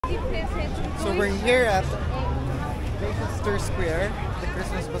So we're here at Leicester Square, the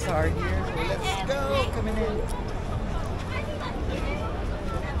Christmas Bazaar here. So let's go! Coming in.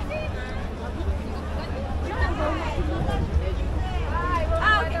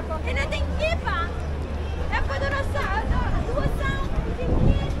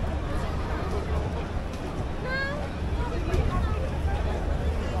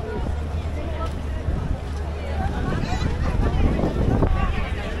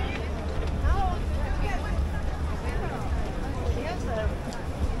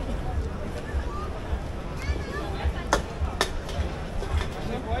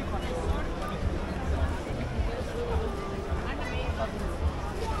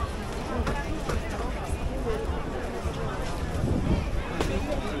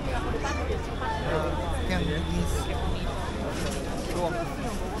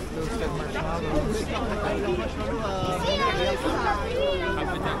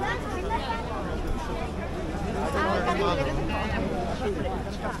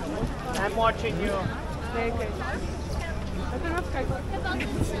 I'm watching you. Okay.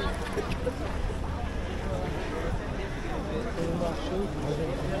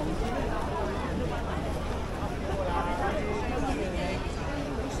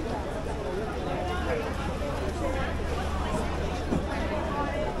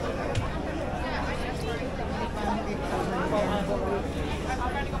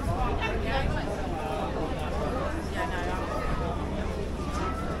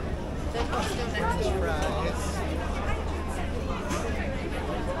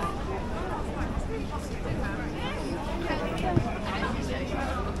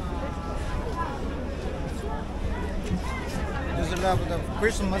 There's a lot of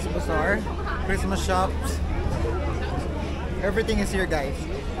Christmas bazaar, Christmas shops. Everything is here, guys.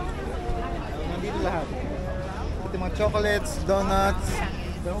 Nandito lahat. Ito mga chocolates, donuts,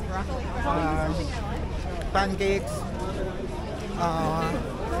 pancakes,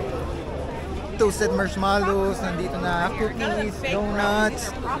 toasted marshmallows, nandito na cookies,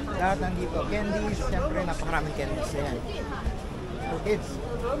 donuts, lahat nandito. Candies, siyempre napakaraming candies yan. For kids,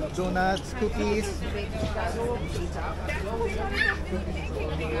 donuts, cookies,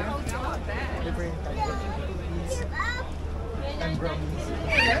 different types of cookies and brownies.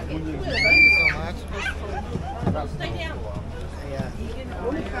 Thank you so much. Ayan.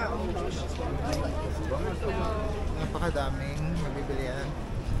 Napakadaming mabibilihan.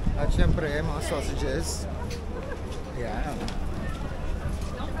 At syempre, mga sausages. Ayan.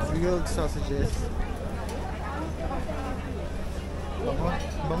 Grilled sausages.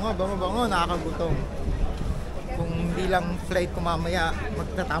 Bango, nakakagutom. Kung hindi lang flight ko mamaya,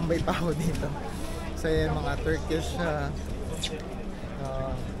 magtatambay pa ako dito. So yan, mga Turkish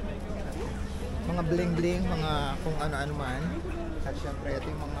mga bling bling, mga kung ano-ano man. At syempre, ito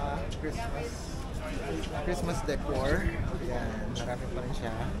yung mga Christmas decor. Yan, marami pa rin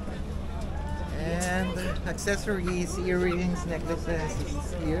siya. And accessories, earrings, necklaces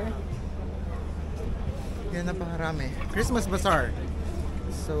is here. Yan, napakarami. Christmas Bazaar.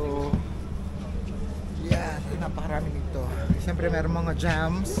 So, yeah, napakarami dito. Siyempre, meron mga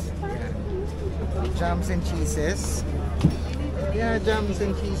jams. Yeah. Jams and cheeses. Yeah, jams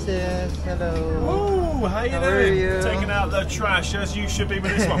and cheeses. Hello. Oh, how you doing? You? Taking out the trash as you should be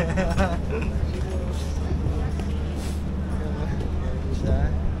with this one.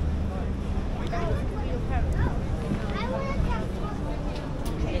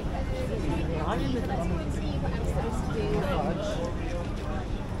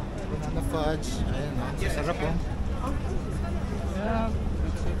 Banana fudge. Ayan o. Sasarap o. Yeah.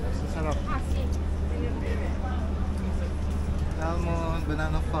 Sasarap. Almond,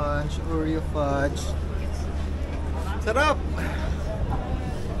 banana fudge, Oreo fudge. Sarap!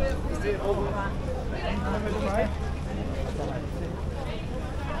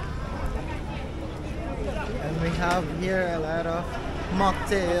 And we have here a lot of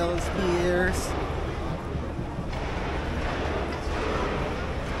mocktails, beers.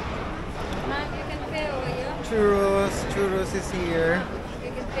 Churros is here.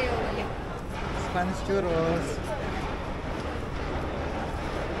 Spanish churros.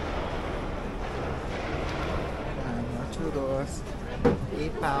 Churros.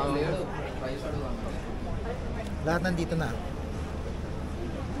 8 pounds. Lahat nandito na.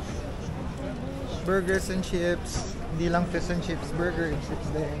 Burgers and chips. Hindi lang fish and chips, burger and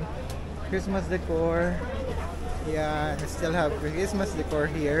chips din. Christmas decor. Yeah, I still have Christmas decor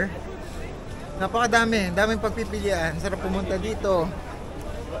here. Napakadami, daming pagpipilian. Sarap pumunta dito.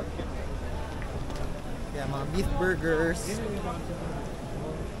 Yeah, mga beef burgers.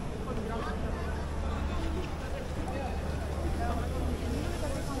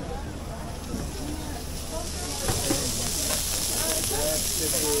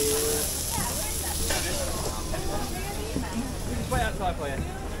 Wait outside for you.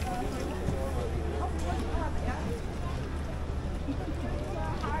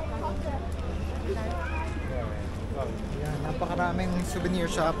 Yan, napakaraming souvenir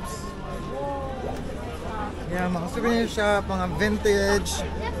shops. Yan, mga souvenir shop, mga vintage,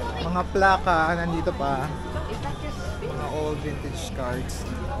 mga plaka, nandito pa. Mga old vintage cards.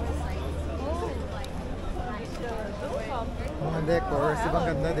 Mga decors, ibang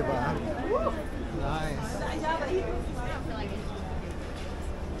ganda, di ba? Nice.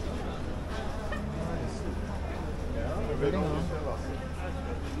 Galing, oh.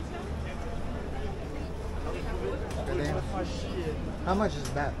 Galing. How much is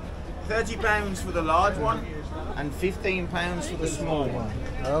that? £30 for the large one and £15 for the small one.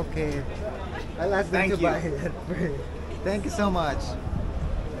 Okay. I'll ask them Thank to you. buy it. Thank you so much.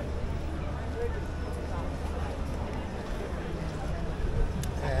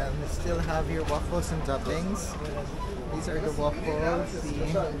 And we still have your waffles and toppings. These are the waffles. See?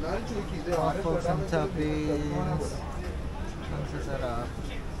 Waffles and toppings. Ang sasarap.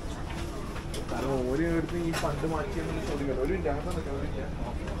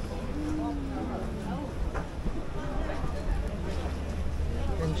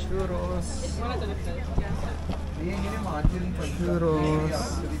 And churros.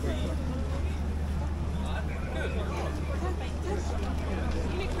 Churros.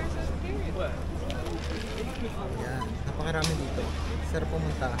 Yan, napakarami dito. Sarap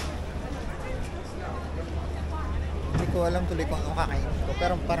pumunta. Hindi ko alam tuloy kung ano kakainin ko.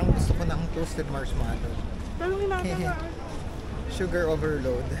 Pero parang gusto ko ng toasted marshmallow. Sugar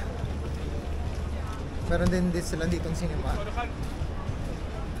overload. Meron din sila ditong cinema. Ayan.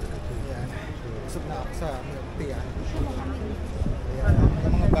 Busog na ako sa milk tea. Ayan. May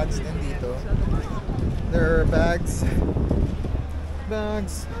mga bags din dito. There are bags.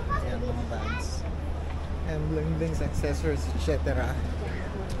 Bags. Ayan, mga bags. And bling-blings, accessories, etc.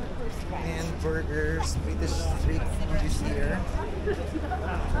 And burgers, British street food is here.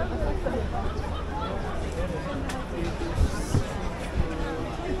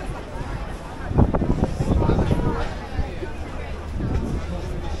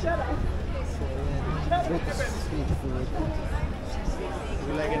 British street food. Do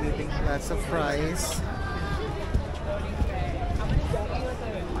you like anything? Lots of fries.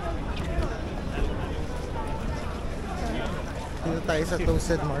 Dito tayo sa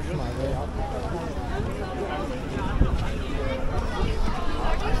toasted marshmallow.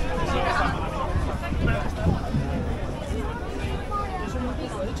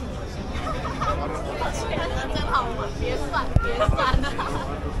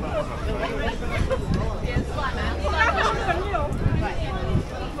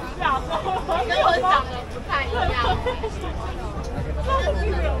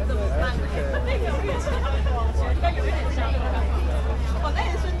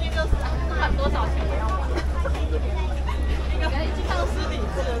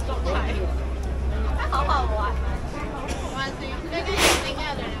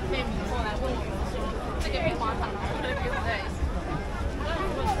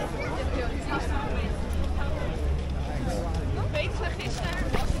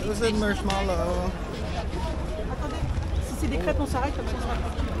 Toasted marshmallow. Si c'est des crêpes, on s'arrête comme ça. On sera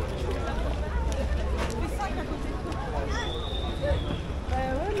tranquille.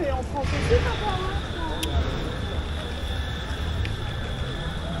 Ouais, mais on prend tout de suite encore.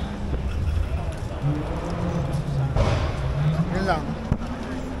 Yun lang.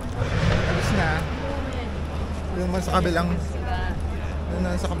 Alis na. Doon naman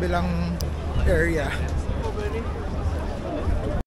sa kabilang area.